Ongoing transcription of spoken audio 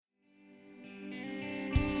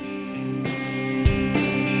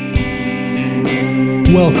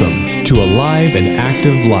Welcome to Alive and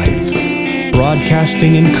Active Life,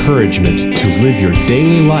 broadcasting encouragement to live your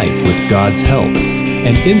daily life with God's help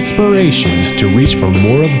and inspiration to reach for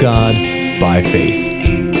more of God by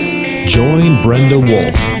faith. Join Brenda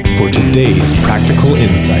Wolf for today's practical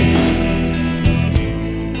insights.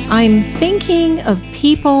 I'm thinking of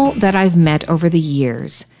people that I've met over the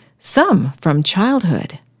years, some from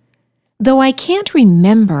childhood. Though I can't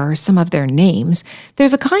remember some of their names,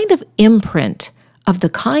 there's a kind of imprint of the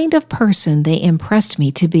kind of person they impressed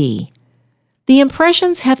me to be. The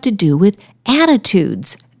impressions have to do with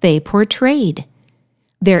attitudes they portrayed.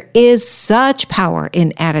 There is such power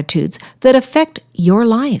in attitudes that affect your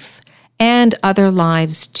life and other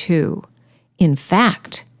lives too. In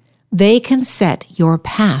fact, they can set your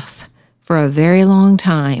path for a very long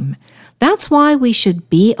time. That's why we should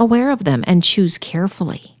be aware of them and choose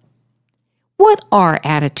carefully. What are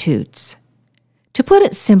attitudes? To put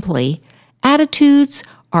it simply, attitudes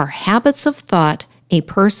are habits of thought a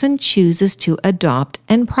person chooses to adopt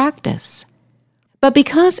and practice. But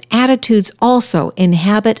because attitudes also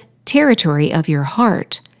inhabit territory of your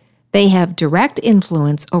heart, they have direct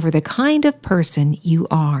influence over the kind of person you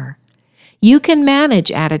are. You can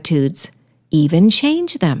manage attitudes, even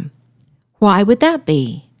change them. Why would that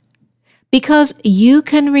be? Because you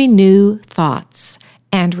can renew thoughts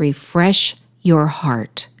and refresh your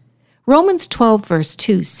heart. Romans 12 verse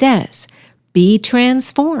 2 says, "Be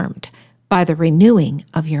transformed by the renewing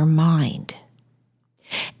of your mind."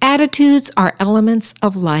 Attitudes are elements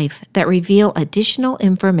of life that reveal additional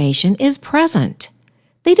information is present.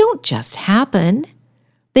 They don't just happen.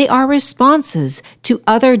 They are responses to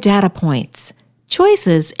other data points,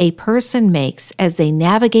 choices a person makes as they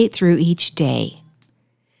navigate through each day.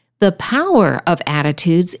 The power of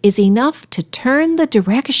attitudes is enough to turn the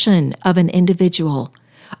direction of an individual,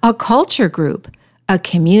 a culture group, a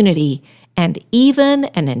community, and even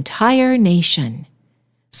an entire nation.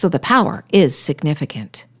 So the power is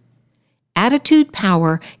significant. Attitude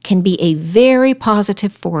power can be a very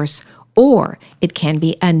positive force, or it can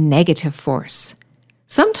be a negative force.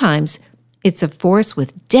 Sometimes it's a force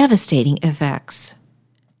with devastating effects.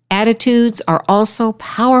 Attitudes are also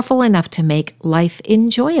powerful enough to make life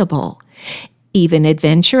enjoyable, even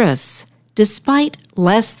adventurous, despite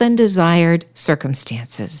less than desired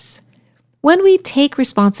circumstances. When we take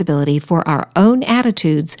responsibility for our own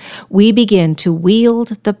attitudes, we begin to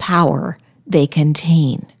wield the power they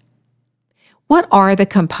contain. What are the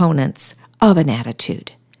components of an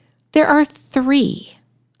attitude? There are three.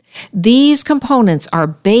 These components are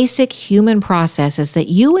basic human processes that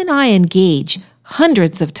you and I engage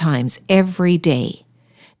hundreds of times every day.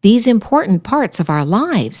 These important parts of our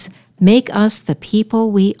lives make us the people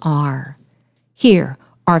we are. Here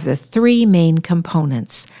are the three main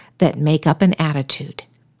components that make up an attitude.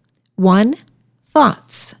 1,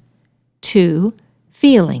 thoughts. 2,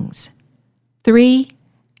 feelings. 3,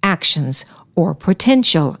 actions or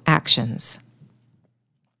potential actions.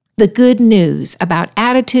 The good news about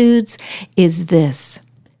attitudes is this: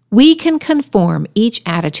 we can conform each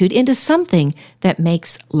attitude into something that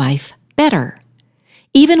makes life better.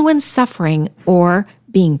 Even when suffering or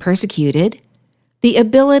being persecuted, the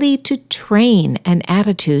ability to train an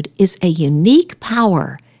attitude is a unique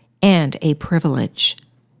power and a privilege.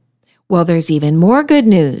 Well, there's even more good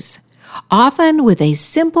news. Often with a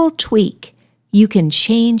simple tweak, you can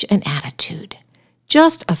change an attitude.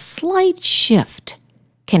 Just a slight shift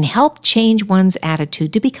can help change one's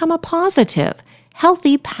attitude to become a positive,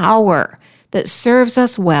 healthy power that serves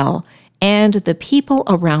us well and the people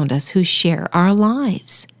around us who share our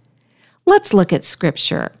lives. Let's look at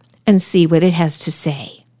Scripture and see what it has to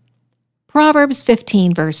say. Proverbs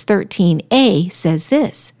 15 verse 13a says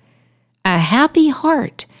this: "A happy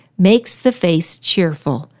heart makes the face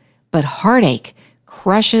cheerful, but heartache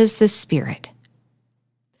crushes the spirit."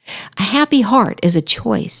 A happy heart is a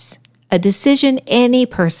choice, a decision any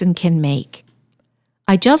person can make.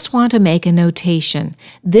 I just want to make a notation.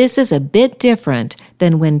 This is a bit different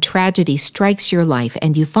than when tragedy strikes your life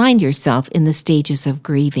and you find yourself in the stages of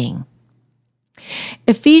grieving.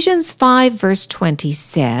 Ephesians 5 verse 20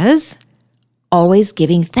 says, "Always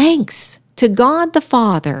giving thanks to God the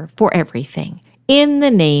Father for everything, in the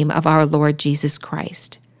name of our Lord Jesus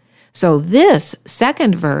Christ." So this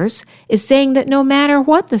second verse is saying that no matter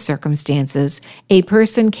what the circumstances, a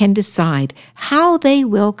person can decide how they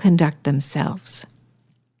will conduct themselves.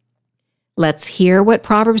 Let's hear what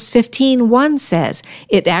Proverbs 15:1 says.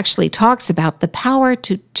 It actually talks about the power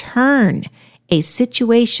to turn a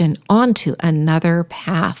situation onto another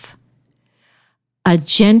path. A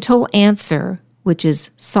gentle answer, which is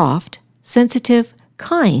soft, sensitive,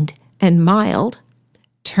 kind, and mild,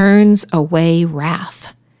 turns away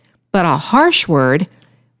wrath. But a harsh word,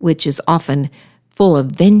 which is often full of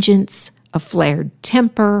vengeance, a flared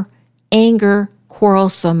temper, anger,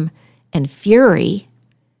 quarrelsome, and fury,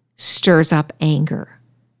 stirs up anger.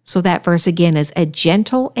 So that verse again is a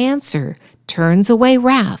gentle answer turns away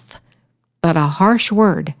wrath, but a harsh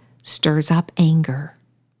word stirs up anger.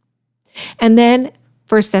 And then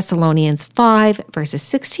 1 Thessalonians 5, verses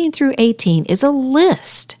 16 through 18 is a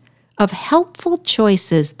list of helpful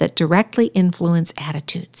choices that directly influence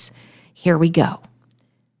attitudes. Here we go.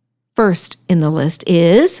 First in the list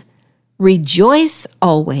is rejoice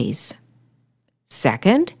always.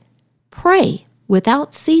 Second, pray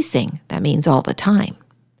without ceasing. That means all the time.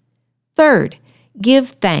 Third, give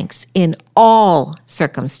thanks in all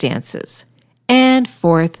circumstances. And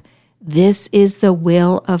fourth, this is the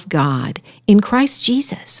will of God in Christ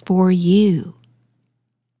Jesus for you.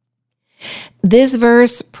 This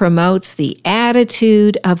verse promotes the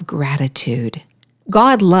attitude of gratitude.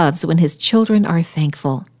 God loves when his children are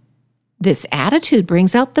thankful. This attitude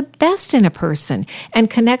brings out the best in a person and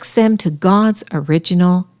connects them to God's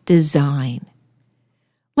original design.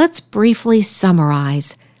 Let's briefly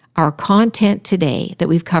summarize our content today that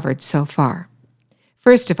we've covered so far.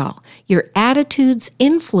 First of all, your attitudes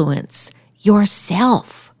influence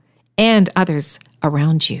yourself and others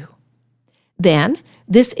around you. Then,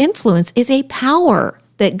 this influence is a power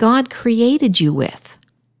that God created you with.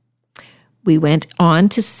 We went on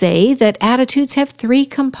to say that attitudes have three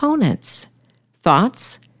components: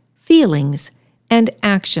 thoughts, feelings, and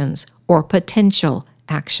actions or potential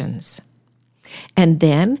actions. And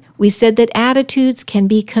then we said that attitudes can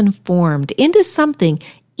be conformed into something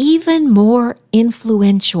even more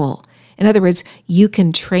influential. In other words, you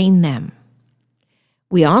can train them.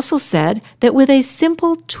 We also said that with a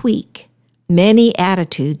simple tweak, many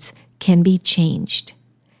attitudes can be changed.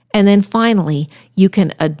 And then finally, you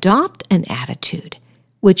can adopt an attitude,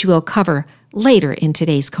 which we'll cover later in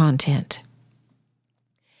today's content.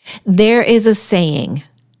 There is a saying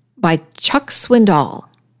by Chuck Swindoll: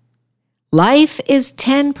 life is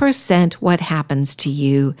 10% what happens to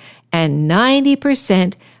you and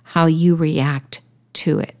 90% how you react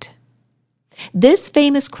to it. This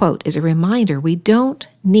famous quote is a reminder we don't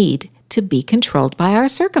need to be controlled by our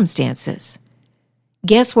circumstances.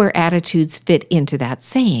 Guess where attitudes fit into that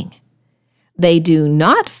saying? They do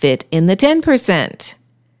not fit in the 10%.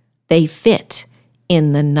 They fit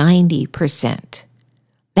in the 90%.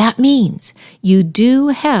 That means you do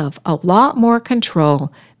have a lot more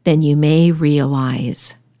control than you may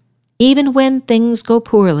realize. Even when things go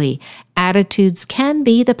poorly, attitudes can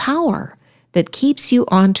be the power that keeps you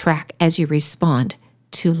on track as you respond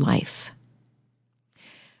to life.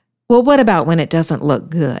 Well, what about when it doesn't look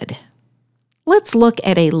good? Let's look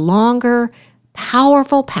at a longer,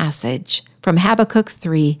 powerful passage from Habakkuk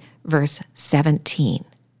 3, verse 17.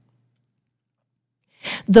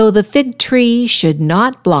 Though the fig tree should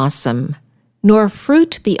not blossom, nor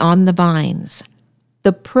fruit be on the vines,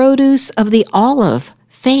 the produce of the olive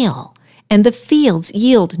fail, and the fields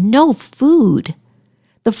yield no food,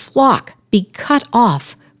 the flock be cut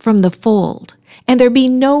off from the fold, and there be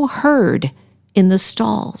no herd in the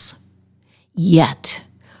stalls. Yet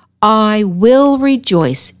I will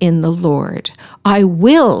rejoice in the Lord. I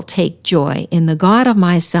will take joy in the God of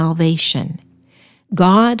my salvation.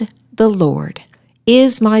 God, the Lord,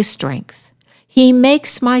 is my strength. He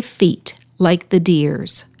makes my feet like the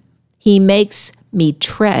deer's. He makes me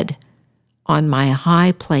tread on my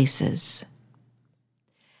high places.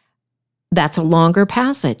 That's a longer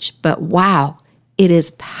passage, but wow, it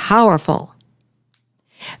is powerful.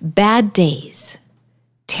 Bad days,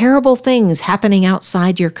 terrible things happening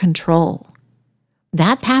outside your control.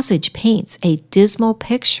 That passage paints a dismal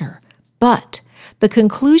picture, but the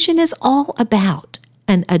conclusion is all about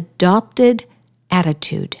an adopted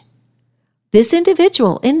attitude. This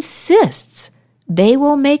individual insists they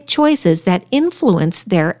will make choices that influence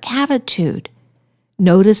their attitude.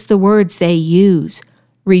 Notice the words they use: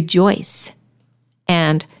 rejoice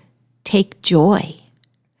and take joy.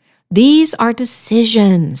 These are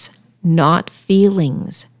decisions, not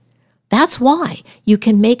feelings. That's why you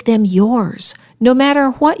can make them yours, no matter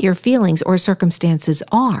what your feelings or circumstances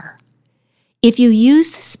are. If you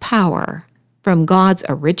use this power from God's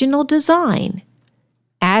original design,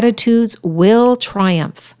 attitudes will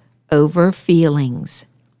triumph over feelings.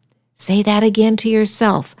 Say that again to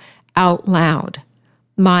yourself out loud.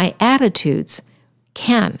 My attitudes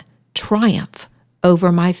can triumph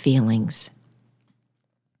over my feelings.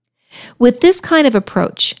 With this kind of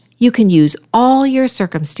approach, you can use all your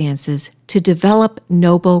circumstances to develop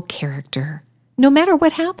noble character, no matter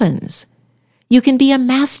what happens. You can be a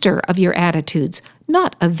master of your attitudes,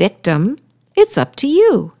 not a victim. It's up to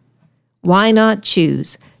you. Why not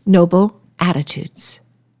choose noble attitudes?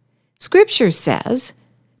 Scripture says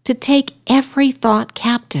to take every thought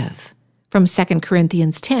captive from 2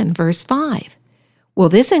 Corinthians 10, verse 5. Well,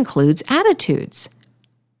 this includes attitudes.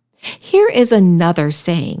 Here is another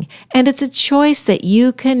saying, and it's a choice that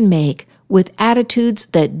you can make with attitudes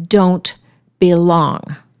that don't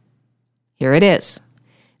belong. Here it is.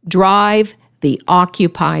 Drive the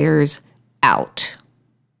occupiers out.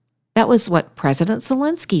 That was what President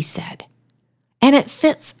Zelensky said. And it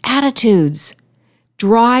fits attitudes.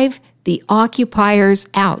 Drive the occupiers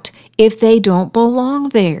out if they don't belong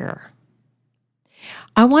there.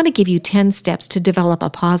 I want to give you 10 steps to develop a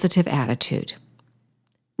positive attitude.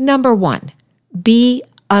 Number 1, be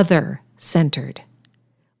other-centered.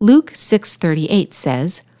 Luke 6:38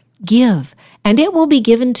 says, "Give, and it will be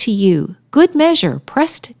given to you. Good measure,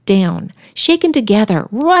 pressed down, shaken together,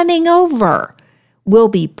 running over, will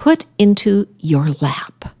be put into your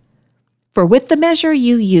lap. For with the measure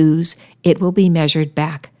you use, it will be measured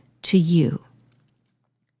back to you."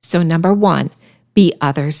 So number 1, be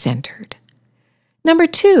other-centered. Number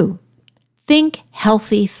 2, think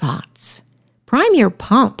healthy thoughts. Prime your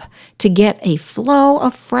pump to get a flow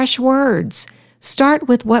of fresh words. Start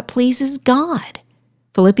with what pleases God.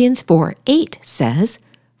 Philippians 4:8 says,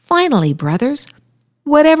 "Finally, brothers,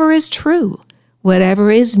 whatever is true,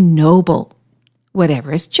 whatever is noble,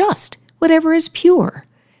 whatever is just, whatever is pure,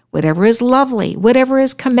 whatever is lovely, whatever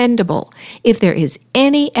is commendable, if there is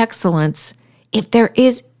any excellence, if there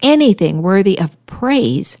is anything worthy of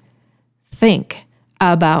praise, think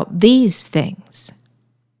about these things."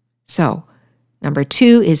 So, number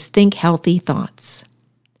 2 is think healthy thoughts.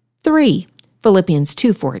 3, Philippians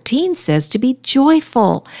 2:14 says to be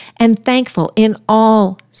joyful and thankful in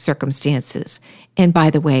all circumstances. And by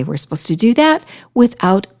the way, we're supposed to do that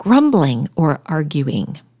without grumbling or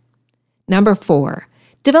arguing. Number 4,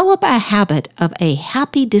 develop a habit of a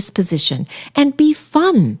happy disposition and be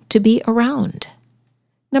fun to be around.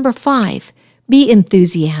 Number 5, be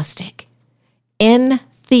enthusiastic.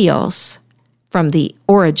 Entheos, from the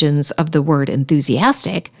origins of the word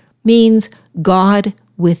enthusiastic, means God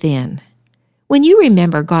within. When you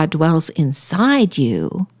remember God dwells inside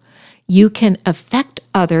you, you can affect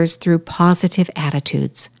others through positive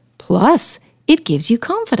attitudes. Plus, it gives you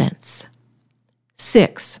confidence.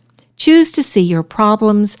 6, choose to see your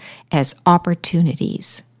problems as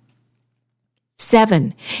opportunities.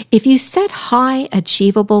 7, if you set high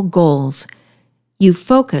achievable goals, you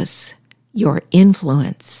focus your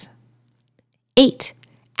influence. 8,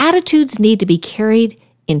 attitudes need to be carried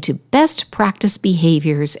into best practice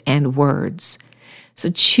behaviors and words. So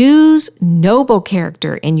choose noble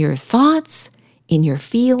character in your thoughts, in your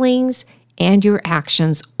feelings, and your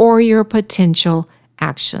actions or your potential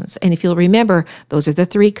actions. And if you'll remember, those are the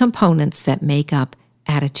 3 components that make up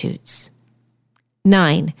attitudes.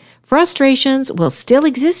 9, frustrations will still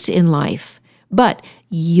exist in life, but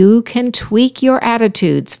you can tweak your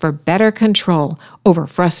attitudes for better control over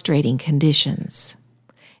frustrating conditions.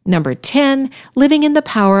 Number 10, living in the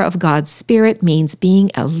power of God's Spirit means being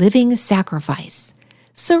a living sacrifice.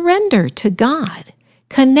 Surrender to God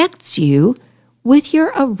connects you with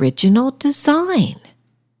your original design.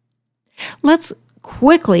 Let's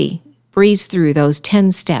quickly breeze through those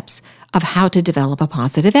 10 steps of how to develop a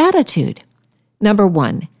positive attitude. Number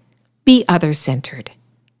 1, be other-centered.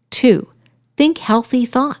 2, think healthy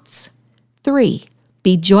thoughts. 3,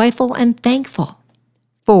 be joyful and thankful.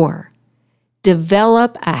 4,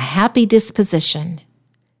 develop a happy disposition.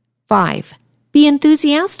 5, be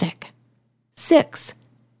enthusiastic. 6,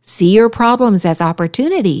 see your problems as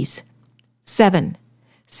opportunities. 7,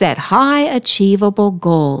 set high achievable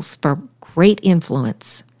goals for great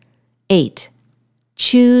influence. 8,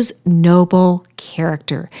 choose noble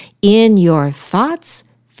character in your thoughts,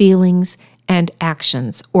 feelings, and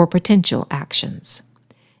actions or potential actions.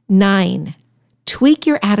 9, tweak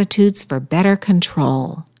your attitudes for better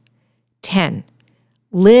control. 10,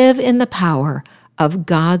 live in the power of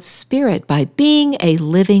God's Spirit by being a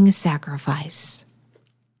living sacrifice.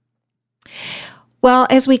 Well,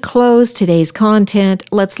 as we close today's content,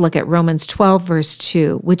 let's look at Romans 12, verse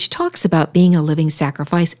 2, which talks about being a living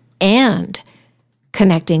sacrifice and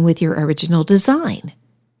connecting with your original design.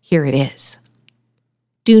 Here it is.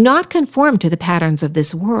 Do not conform to the patterns of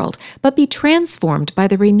this world, but be transformed by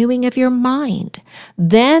the renewing of your mind.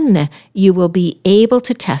 Then you will be able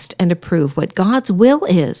to test and approve what God's will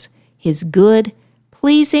is, His good,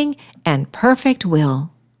 pleasing, and perfect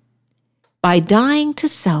will. By dying to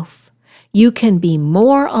self, you can be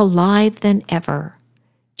more alive than ever.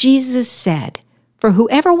 Jesus said, "For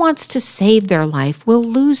whoever wants to save their life will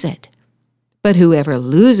lose it. But whoever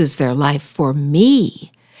loses their life for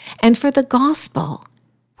me and for the gospel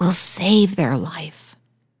will save their life.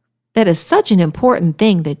 That is such an important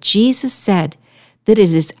thing that Jesus said that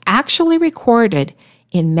it is actually recorded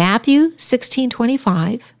in Matthew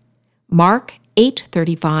 16:25, Mark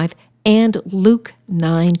 8:35, and Luke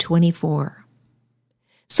 9:24.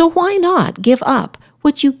 So why not give up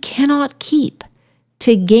what you cannot keep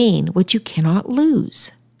to gain what you cannot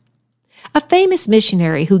lose? A famous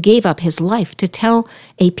missionary who gave up his life to tell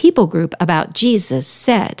a people group about Jesus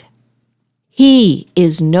said, "He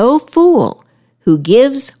is no fool who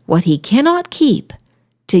gives what he cannot keep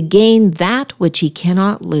to gain that which he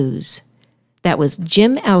cannot lose." That was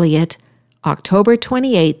Jim Elliot, October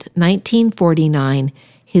 28, 1949,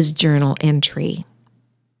 his journal entry.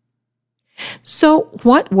 So,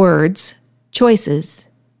 what words, choices,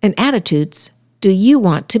 and attitudes do you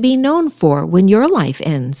want to be known for when your life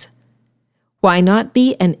ends? Why not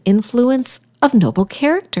be an influence of noble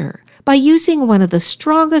character by using one of the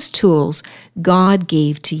strongest tools God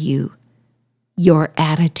gave to you, your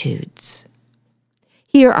attitudes?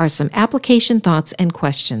 Here are some application thoughts and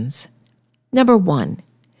questions. Number 1,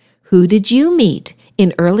 who did you meet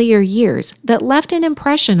in earlier years that left an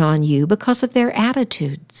impression on you because of their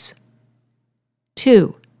attitudes?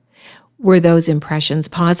 2, were those impressions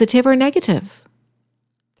positive or negative?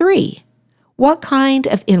 3, what kind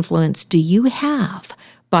of influence do you have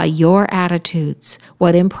by your attitudes?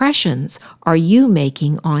 What impressions are you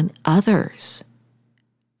making on others?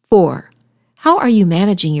 4, how are you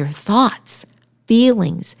managing your thoughts,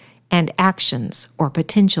 feelings, and actions or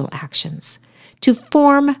potential actions to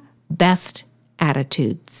form best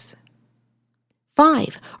attitudes?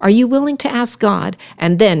 5, are you willing to ask God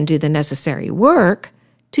and then do the necessary work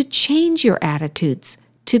to change your attitudes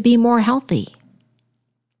to be more healthy?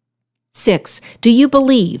 6, do you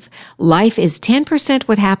believe life is 10%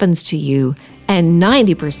 what happens to you and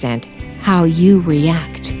 90% how you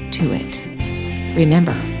react to it?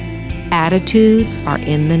 Remember, attitudes are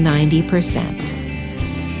in the 90%.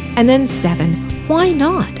 And then 7, why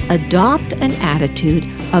not adopt an attitude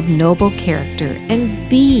of noble character and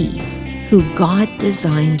be who God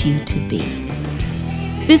designed you to be?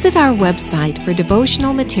 Visit our website for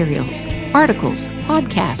devotional materials, articles,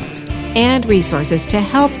 podcasts, and resources to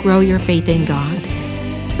help grow your faith in God.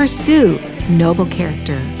 Pursue noble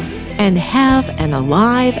character and have an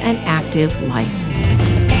alive and active life.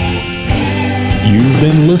 You've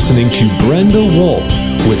been listening to Brenda Wolf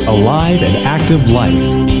with Alive and Active Life.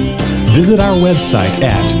 Visit our website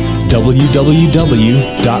at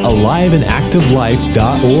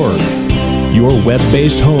www.aliveandactivelife.org, your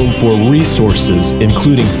web-based home for resources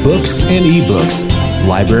including books and ebooks,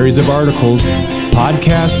 libraries of articles,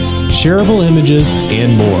 podcasts, shareable images,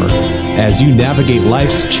 and more as you navigate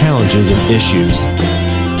life's challenges and issues.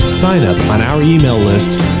 Sign up on our email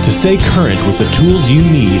list to stay current with the tools you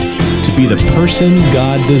need to be the person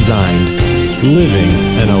God designed, living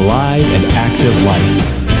an alive and active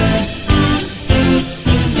life.